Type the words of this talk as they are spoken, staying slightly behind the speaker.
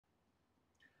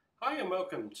Hi and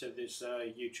welcome to this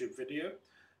YouTube video,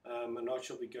 and I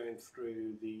shall be going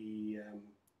through the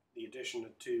addition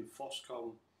of two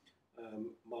Foscam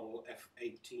model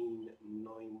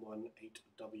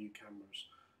F18918w cameras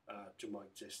to my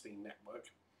existing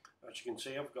network. As you can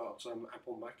see, I've got some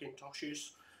Apple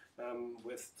Macintoshes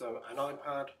with an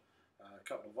iPad, a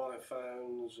couple of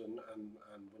iPhones and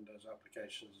Windows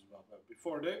applications as well. But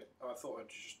before I do, I thought I'd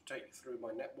just take you through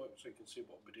my network so you can see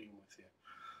what we're dealing with here.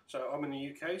 So I'm in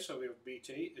the UK, so we have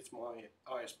BT, it's my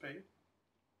ISP,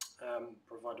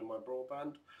 providing my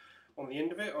broadband. On the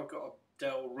end of it, I've got a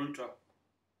Dell router,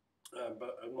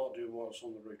 but I'm not doing wireless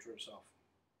on the router itself.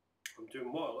 I'm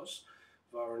doing wireless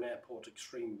via an IPod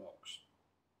Extreme box,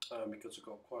 because I've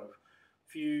got quite a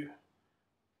few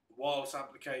wireless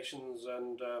applications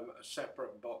and a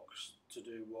separate box to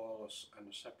do wireless and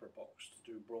a separate box to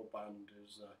do broadband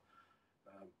is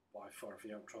by far, if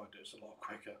you haven't tried it, it's a lot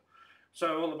quicker.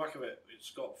 So on the back of it,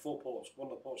 it's got 4 ports. One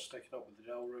of the ports is taken up with the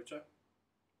Dell router.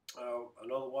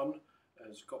 Another one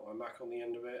has got my Mac on the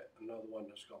end of it. Another one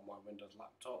has got my Windows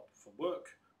laptop for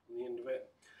work on the end of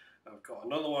it. I've got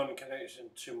another one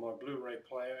connected to my Blu-ray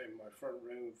player in my front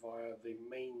room via the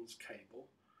mains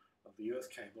cable of the earth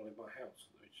cable in my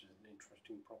house, which is an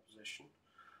interesting proposition.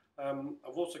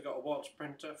 I've also got a wireless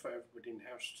printer for everybody in the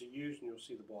house to use, and you'll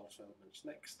see the wireless elements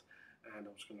next.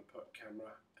 And I'm just going to put a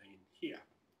camera in here.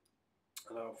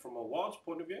 Now, from a wireless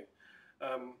point of view,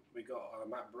 we got a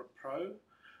MacBook Pro,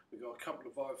 we've got a couple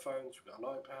of iPhones, we've got an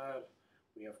iPad,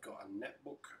 we have got a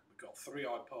netbook, we've got 3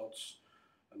 iPods,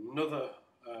 another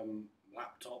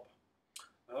laptop.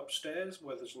 Upstairs,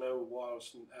 where there's no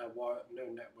wireless, no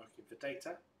networking for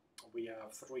data, we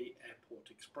have 3 Airport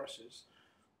Expresses,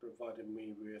 providing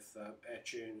me with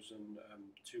AirTunes and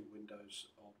 2 old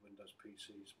Windows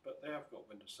PCs, but they have got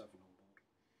Windows 7 on board.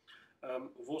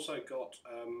 We've also got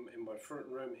in my front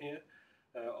room here,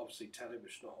 obviously telly,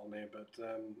 which is not on there, but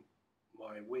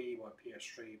my Wii, my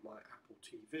PS3, my Apple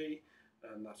TV,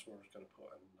 and that's where I was going to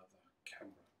put another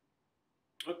camera.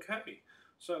 Okay,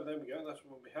 so there we go, that's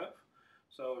what we have.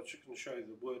 So I'm just going to show you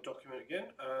the Word document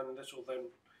again, and this will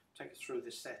then take us through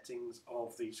the settings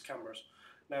of these cameras.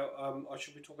 Now, I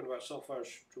should be talking about software, I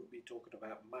should be talking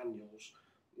about manuals.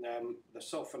 The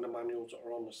software and the manuals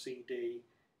are on the CD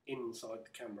inside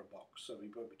the camera box, so we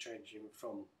won't be changing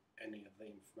from any of the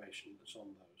information that's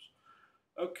on those.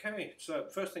 Okay, so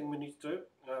first thing we need to do,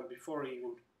 before I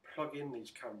even plug in these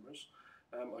cameras,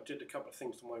 I did a couple of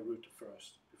things to my router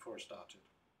first, before I started.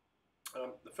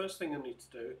 The first thing I need to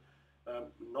do,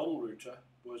 non-router,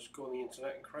 was go on the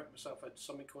internet and correct myself. I had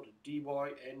something called a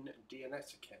DYN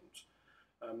DNS account.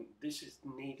 This is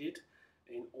needed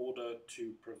in order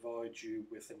to provide you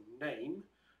with a name.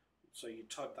 So you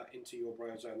type that into your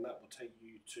browser and that will take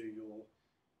you to your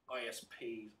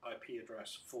ISP's IP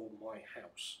address for my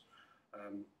house.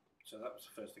 So that was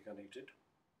the first thing I needed.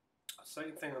 The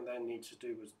second thing I then need to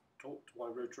do was talk to my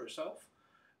router itself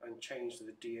and change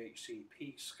the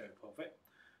DHCP scope of it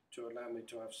to allow me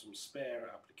to have some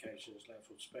spare applications left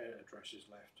or spare addresses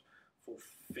left for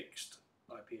fixed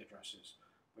IP addresses,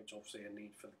 which obviously I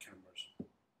need for the cameras.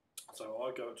 So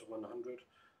I go up to 100.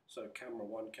 So camera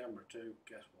 1, camera 2,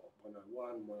 guess what,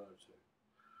 101, 102.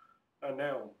 And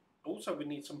now, also we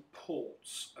need some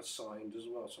ports assigned as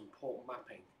well, some port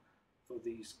mapping for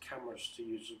these cameras to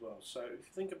use as well. So if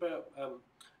you think about an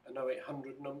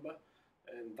 0800 number,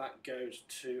 and that goes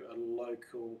to a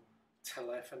local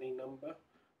telephony number,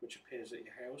 which appears at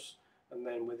your house, and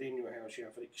then within your house you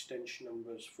have extension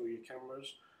numbers for your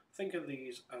cameras. Think of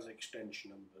these as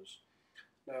extension numbers.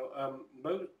 Now,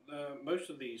 most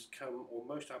of these come, or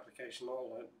most applications,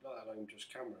 not only just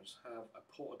cameras, have a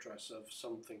port address of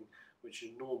something which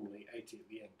is normally 80 at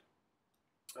the end.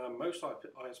 Most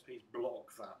ISPs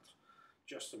block that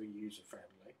just to be user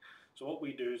friendly. So what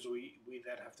we do is we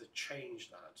then have to change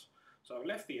that. So I've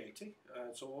left the 80,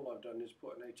 so all I've done is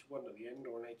put an 81 at the end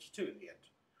or an 82 at the end.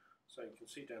 So you can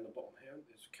see down the bottom here,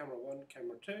 there's camera 1,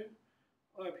 camera 2,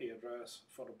 IP address,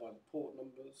 followed by the port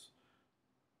numbers.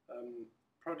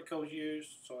 Protocols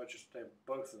used, so I just have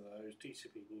both of those,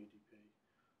 TCP and UDP,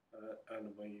 and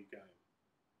away you go.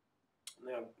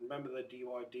 Now, remember the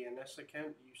DNS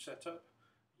account you set up?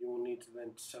 You will need to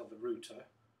then tell the router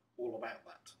all about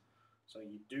that. So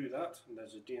you do that, and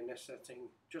there's a DNS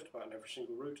setting just about in every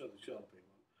single router, there's got to be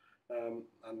one.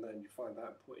 And then you find that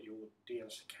and put your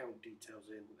DNS account details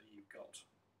in that you've got.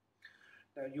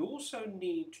 Now, you also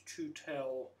need to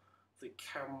tell the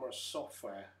camera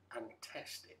software and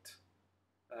test it.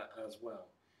 As well.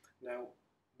 Now,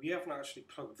 we haven't actually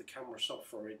plugged the camera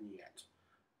software in yet,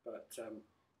 but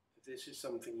this is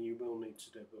something you will need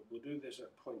to do, but we'll do this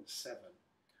at point 7.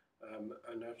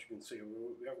 and as you can see,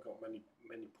 we haven't got many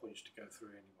points to go through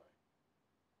anyway.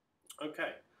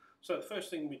 Okay, so the first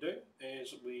thing we do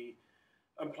is we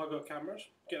unplug our cameras,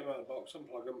 get them out of the box,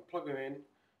 unplug them, plug them in.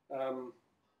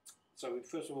 So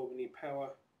first of all we need power,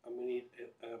 and we need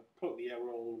put the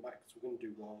arrow on the back, so we're going to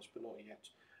do wireless but not yet.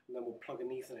 And then we'll plug an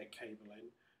Ethernet cable in,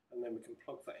 and then we can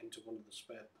plug that into one of the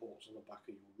spare ports on the back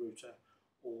of your router,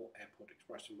 or IPod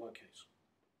Express in my case.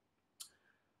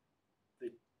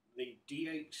 The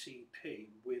DHCP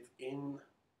within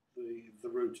the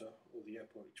router, or the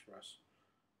IPod Express,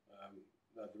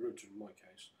 the router in my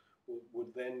case,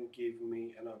 would then give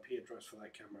me an IP address for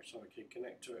that camera, so I can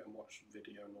connect to it and watch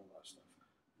video and all that stuff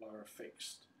via a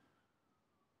fixed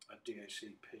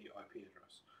DHCP IP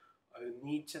address. I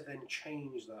need to then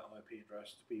change that IP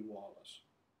address to be wireless.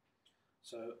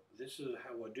 So this is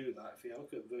how I do that. If you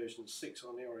look at version 6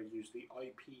 on here, I use the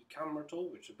IP camera tool,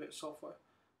 which is a bit of software,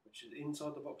 which is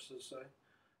inside the box, as I say.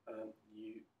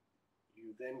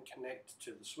 You then connect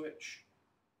to the switch,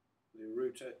 the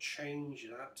router, change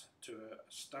that to a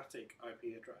static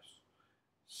IP address,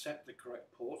 set the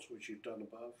correct ports, which you've done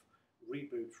above,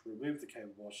 reboot, remove the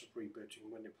cable whilst it's rebooting.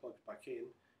 When it plugs back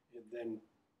in, it then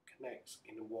connects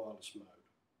in a wireless mode.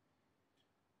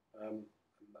 And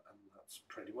that's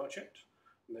pretty much it.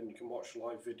 And then you can watch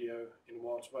live video in a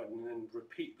wireless mode, and then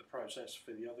repeat the process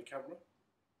for the other camera.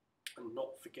 And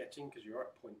not forgetting, because you're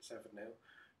at 0.7 now,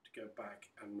 to go back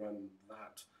and run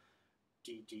that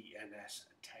DDNS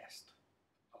test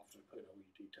after putting all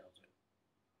your details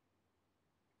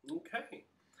in. Okay,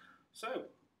 so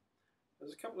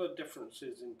there's a couple of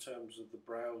differences in terms of the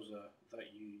browser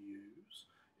that you use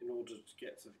in order to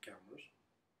get to the cameras.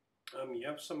 You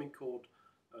have something called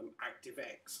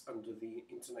ActiveX under the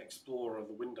Internet Explorer of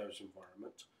the Windows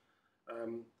environment,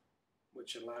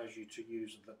 which allows you to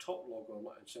use the top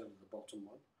logo instead of the bottom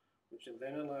one, which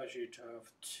then allows you to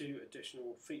have 2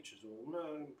 additional features, or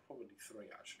no, probably 3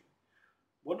 actually.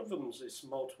 One of them is this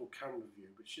multiple camera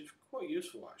view, which is quite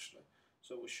useful actually.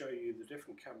 So it will show you the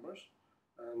different cameras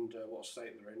and what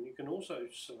state they're in. You can also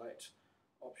select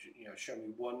option, show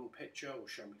me 1 picture, or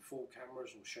show me 4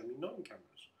 cameras, or show me 9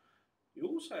 cameras. You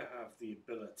also have the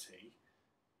ability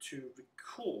to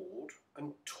record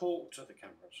and talk to the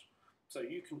cameras. So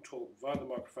you can talk via the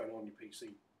microphone on your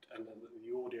PC, and then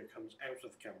the audio comes out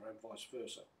of the camera and vice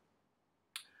versa.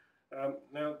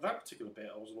 Now that particular bit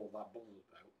I wasn't all that bothered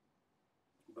about,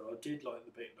 but I did like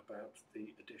the bit about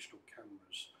the additional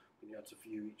cameras when you had to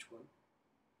view each one.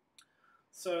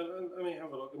 So let me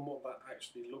have a look at what that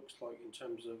actually looks like in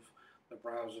terms of the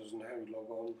browsers and how you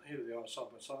log on. Here they are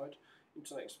side by side,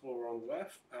 Internet Explorer on the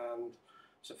left and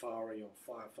Safari or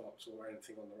Firefox or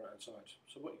anything on the right hand side.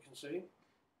 So what you can see,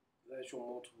 there's your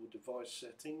multiple device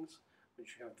settings,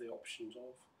 which you have the options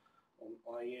of on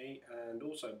IE, and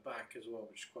also back as well,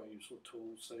 which is quite a useful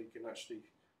tool, so you can actually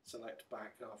select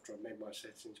back after I've made my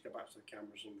settings, go back to the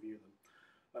cameras and view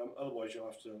them. Otherwise you'll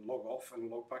have to log off and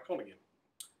log back on again.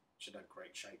 Should have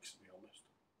great shakes, to be honest.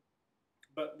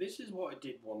 But this is what I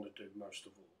did want to do most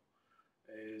of all,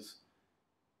 is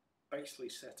basically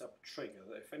set up a trigger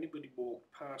that if anybody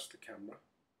walked past the camera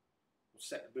or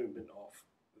set the movement off,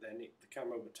 then the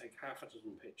camera would take half a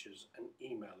dozen pictures and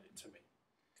email it to me.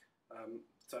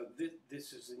 So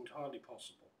this is entirely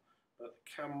possible, but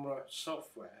the camera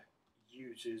software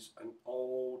uses an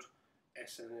old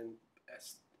SMTP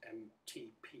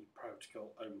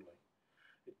protocol only.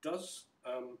 It does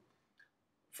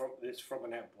from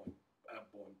an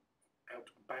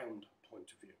outbound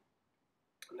point of view.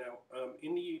 Now,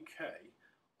 in the UK,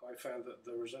 I found that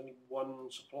there was only one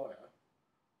supplier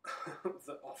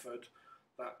that offered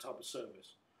that type of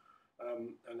service,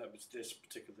 and that was this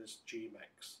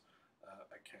GMX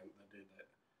account that did it.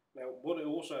 Now, what it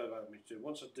also allowed me to do,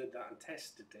 once I did that and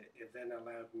tested it, it then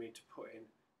allowed me to put in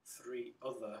 3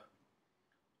 other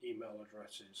email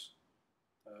addresses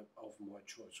of my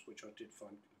choice, which I did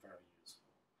find very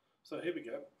useful. So here we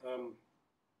go.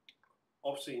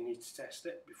 Obviously you need to test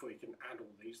it before you can add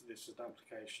all these. This is an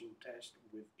application test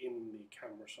within the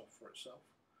camera software itself.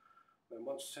 Then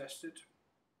once tested,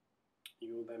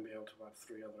 you will then be able to add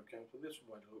 3 other accounts. But this is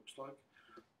what it looks like.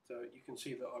 So you can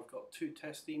see that I've got 2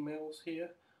 test emails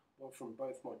here, one from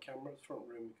both my cameras, front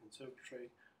room and conservatory,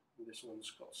 and this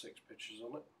one's got 6 pictures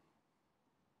on it.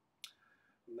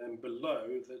 And then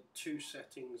below, the 2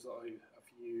 settings that I have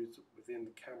used within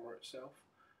the camera itself,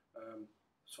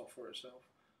 software itself.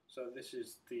 So this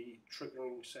is the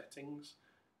triggering settings,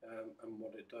 and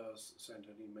what it does, send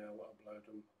an email, upload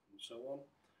them, and so on.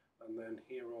 And then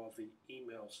here are the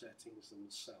email settings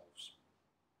themselves,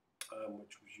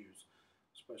 which was used.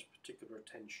 I suppose particular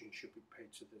attention should be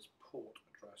paid to this port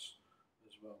address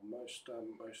as well. Most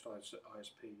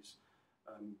ISPs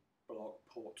block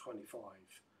port 25,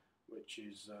 which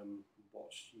is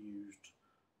what's used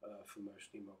for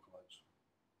most email clients.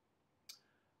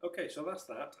 Okay, so that's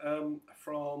that.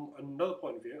 From another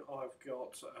point of view, I've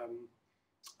got an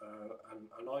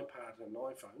iPad and an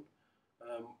iPhone.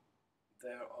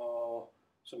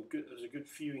 There's a good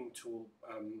viewing tool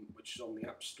which is on the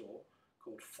App Store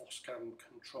called Foscam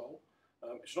Control.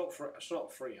 It's not a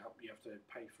free app. You have to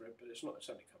pay for it, but it's only a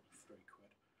couple of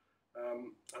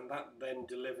 £3. And that then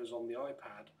delivers on the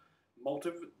iPad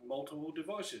multiple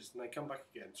devices, and they come back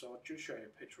again. So I'll just show you a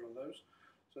picture of those.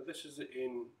 So this is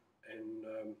in I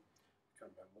can't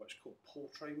remember what it's called,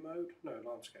 portrait mode? No,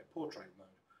 landscape, portrait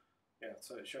mode. Yeah,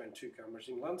 so it's showing 2 cameras.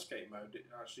 In landscape mode, it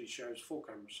actually shows 4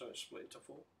 cameras, so it's split into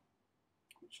 4,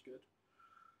 which is good.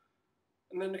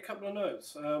 And then a couple of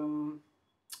notes.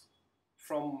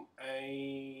 From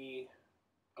a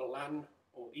LAN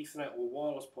or Ethernet or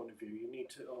wireless point of view, you need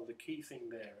to, the key thing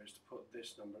there is to put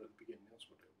this number at the beginning. That's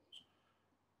what it was.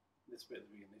 This bit at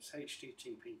the beginning. It's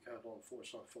HTTP : /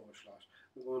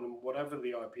 whatever the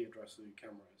IP address of your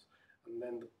camera is, and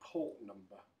then the port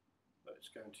number that it's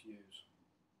going to use.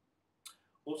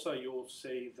 Also, you'll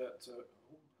see that I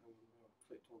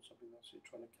clicked on something else. You're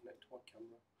trying to connect to my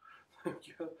camera.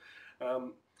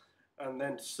 And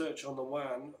then to search on the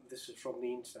WAN, this is from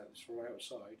the internet, this is from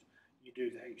outside, you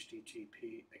do the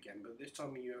HTTP again, but this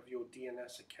time you have your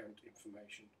DNS account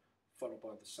information followed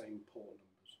by the same port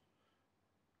numbers.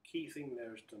 Key thing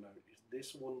there is to note is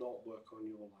this will not work on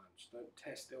your LAN, so don't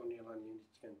test it on your LAN. You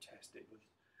need to go and test it with a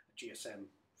GSM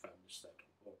phone instead,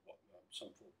 or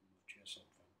some form of GSM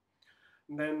phone.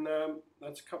 And then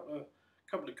that's a couple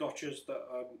of gotchas that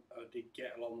I did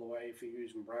get along the way. If you're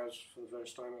using browser for the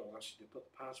first time, it will ask you to put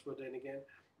the password in again.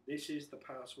 This is the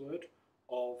password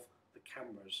of the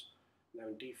cameras. Now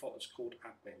in default it's called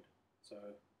admin,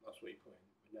 so that's what you put in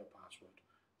with no password.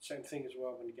 Same thing as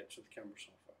well when you get to the camera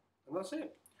software. And that's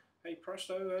it. Hey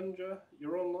presto, and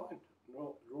you're online.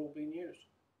 You're all being used.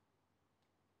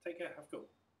 Take care, have a good one.